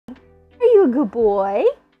you a good boy?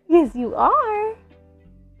 Yes, you are.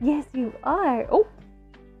 Yes, you are. Oh.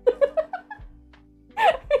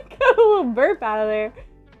 Got a little burp out of there.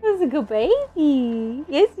 That's a good baby.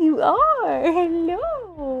 Yes, you are.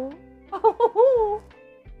 Hello. Oh.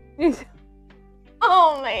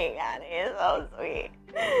 Oh my God, he's so sweet.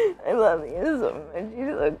 I love you so much.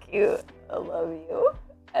 You're so cute. I love you.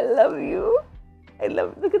 I love you. I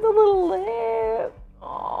love you. Look at the little lip.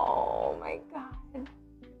 Oh my God.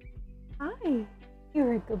 Hi.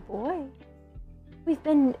 You're a good boy. We've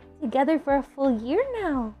been together for a full year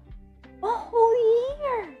now. A whole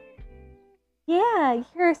year. Yeah,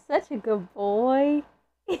 you're such a good boy.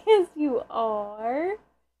 Yes, you are.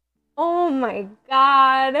 Oh my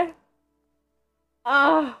God.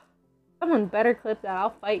 Oh, someone better clip that.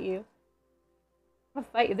 I'll fight you. I'll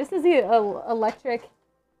fight you. This is the electric,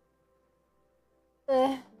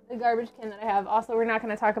 the garbage can that I have. Also, we're not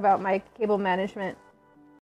going to talk about my cable management